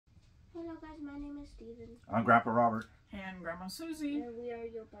Hello guys, my name is Steven. I'm Grandpa Robert. And Grandma Susie. And we are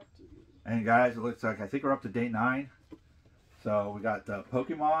Yo Pop TV. And guys, it looks like I think we're up to day 9. So we got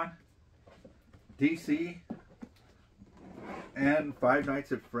Pokemon, DC, and Five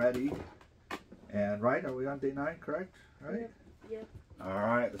Nights at Freddy. And right, are we on day 9, correct? Right? Yep.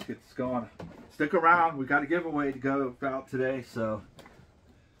 Alright, let's get this going. Stick around, we got a giveaway to go out today, so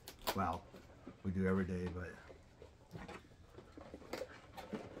well, we do every day, but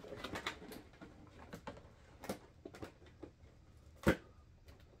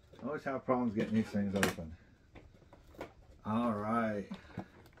I always have problems getting these things open. Alright.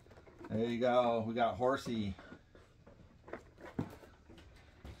 There you go. We got Horsey.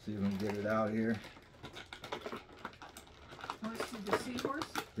 See if we can get it out here. Horsey the seahorse?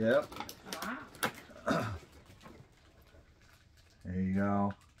 Yep. Wow. There you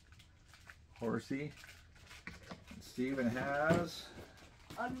go. Horsey. And Steven has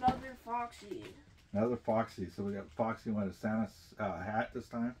Another Foxy. another Foxy. So we got Foxy with a Santa's hat this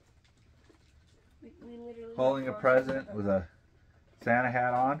time. We literally Holding a have present Foxy. with a Santa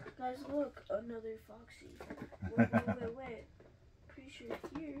hat on. Guys, look, another Foxy. Wait. Pretty sure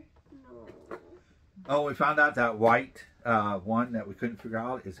here. No. Oh, we found out that white one that we couldn't figure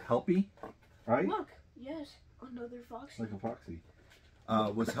out is Helpy, right? Look, yes, another Foxy. Like a Foxy.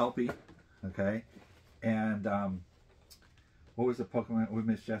 Was Helpy, okay? And what was the Pokemon we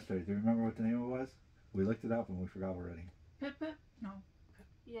missed yesterday? Do you remember what the name of it was? We looked it up and we forgot already. Pip-Pip? No.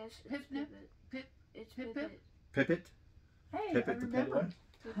 Yes, it's Pip-Nip? Pip. It's Pip-Pip? Pipit? Hey, Pipit I the remember.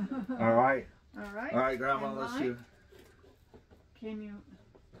 Penguin? Alright. Alright. Alright, Grandma, And let's mine? do. Can you...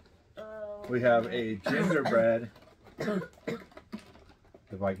 We have a gingerbread.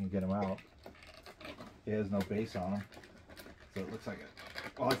 If I can get him out. He has no base on him. So it looks like it.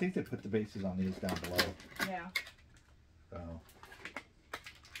 Well, I think they put the bases on these down below. Yeah. So,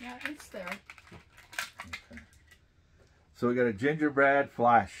 Yeah, it's there. okay. So we got a gingerbread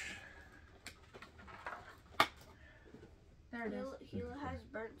flash. There it is. He has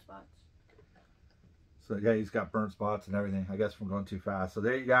burnt spots. So yeah, he's got burnt spots and everything. I guess we're going too fast. So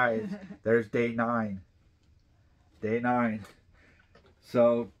there you guys. There's day 9. Day 9.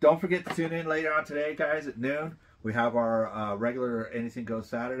 So don't forget to tune in later on today, guys, at noon. We have our regular Anything Goes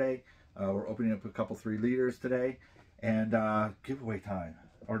Saturday. We're opening up a couple 3 liters today. And giveaway time.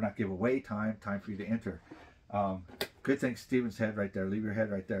 Or not giveaway time. Time for you to enter. Good thing Steven's head right there. Leave your head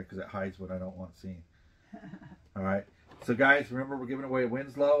right there because it hides what I don't want seen. Alright. So guys, remember we're giving away a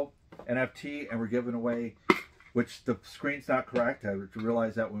Winslow NFT, and we're giving away, which the screen's not correct. I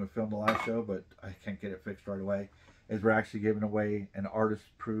realized that when we filmed the last show, but I can't get it fixed right away. Is we're actually giving away an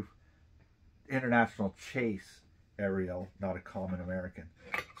artist-proof International Chase Ariel, not a common American.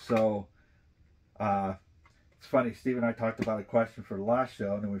 So it's funny. Steve and I talked about a question for the last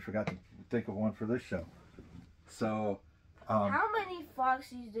show, and then we forgot to think of one for this show. So How many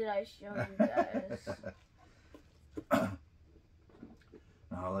Foxies did I show you guys?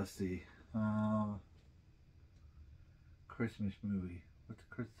 now let's see. Christmas movie. What's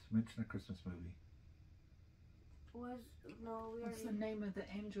mention a Christmas movie? What's the name of the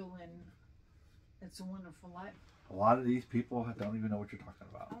angel in It's a Wonderful Life? A lot of these people don't even know what you're talking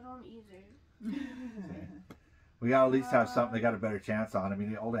about. I don't either. Okay. We gotta at least have something they got a better chance on. I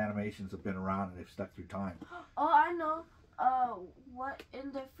mean, the old animations have been around and they've stuck through time. Oh, I know. What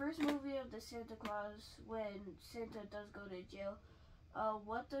in the first movie of the Santa Claus, when Santa does go to jail,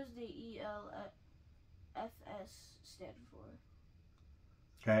 what does the ELFS stand for?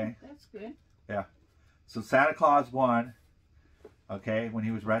 Okay. That's good. Yeah. So Santa Claus 1, okay, when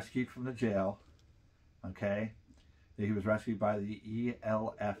he was rescued from the jail, okay, he was rescued by the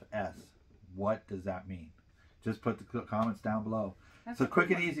ELFS. What does that mean? Just put the comments down below. That's so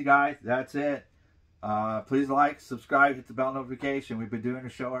quick and easy, guys. That's it. Please like, subscribe, hit the bell notification. We've been doing a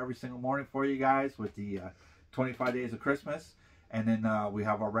show every single morning for you guys with the 25 Days of Christmas. And then we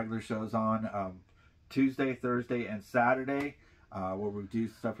have our regular shows on Tuesday, Thursday, and Saturday. Where we do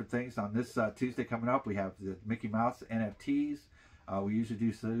separate things. On this Tuesday coming up, we have the Mickey Mouse NFTs. We usually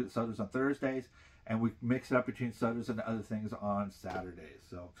do sodas on Thursdays, and we mix it up between sodas and other things on Saturdays.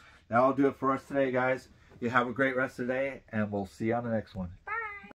 So that'll do it for us today, guys. You have a great rest of the day, and we'll see you on the next one.